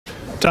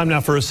Time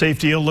now for a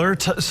safety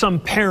alert. Some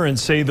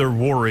parents say they're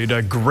worried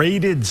a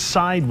graded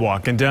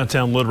sidewalk in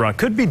downtown Little Rock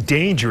could be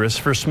dangerous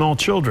for small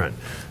children.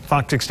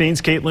 Fox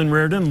 16's Caitlin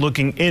Reardon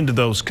looking into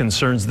those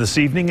concerns this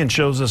evening and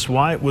shows us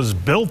why it was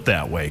built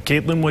that way.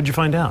 Caitlin, what'd you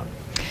find out?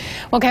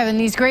 Well, Kevin,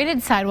 these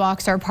graded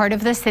sidewalks are part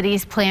of the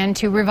city's plan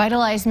to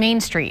revitalize Main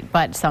Street,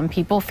 but some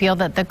people feel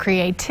that the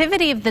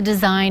creativity of the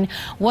design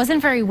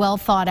wasn't very well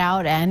thought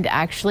out and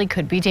actually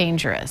could be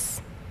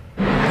dangerous.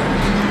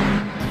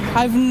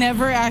 I've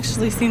never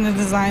actually seen a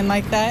design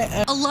like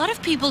that. A lot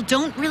of people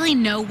don't really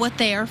know what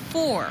they are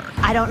for.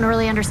 I don't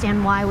really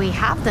understand why we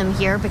have them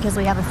here because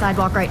we have a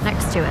sidewalk right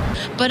next to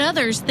it. But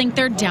others think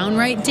they're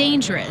downright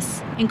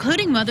dangerous,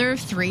 including mother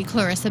of three,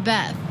 Clarissa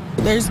Beth.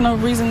 There's no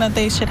reason that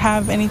they should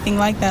have anything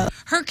like that.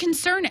 Her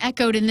concern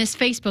echoed in this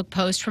Facebook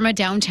post from a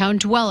downtown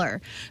dweller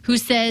who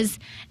says,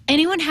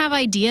 anyone have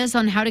ideas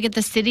on how to get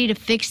the city to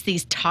fix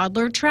these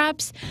toddler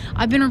traps?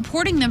 I've been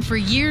reporting them for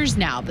years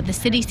now, but the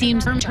city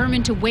seems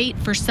determined to wait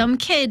for some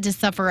kid to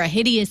suffer a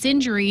hideous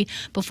injury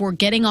before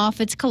getting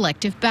off its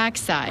collective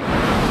backside.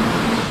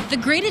 The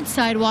graded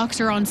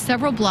sidewalks are on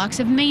several blocks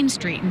of Main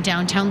Street in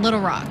downtown Little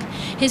Rock.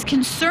 His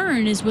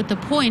concern is with the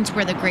points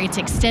where the grates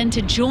extend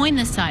to join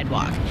the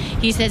sidewalk.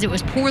 He says it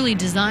was poorly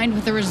designed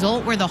with a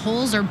result where the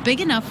holes are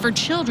big enough for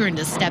children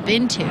to step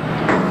into.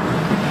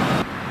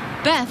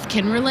 Beth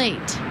can relate.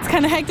 It's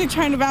kind of hectic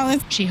trying to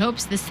balance. She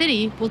hopes the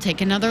city will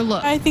take another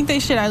look. I think they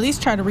should at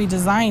least try to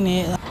redesign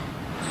it.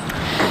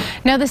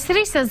 Now, the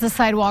city says the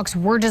sidewalks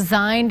were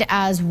designed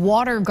as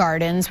water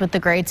gardens with the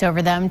grates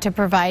over them to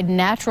provide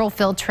natural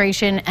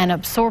filtration and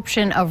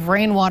absorption of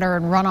rainwater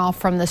and runoff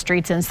from the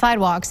streets and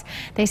sidewalks.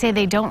 They say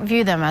they don't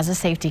view them as a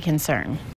safety concern.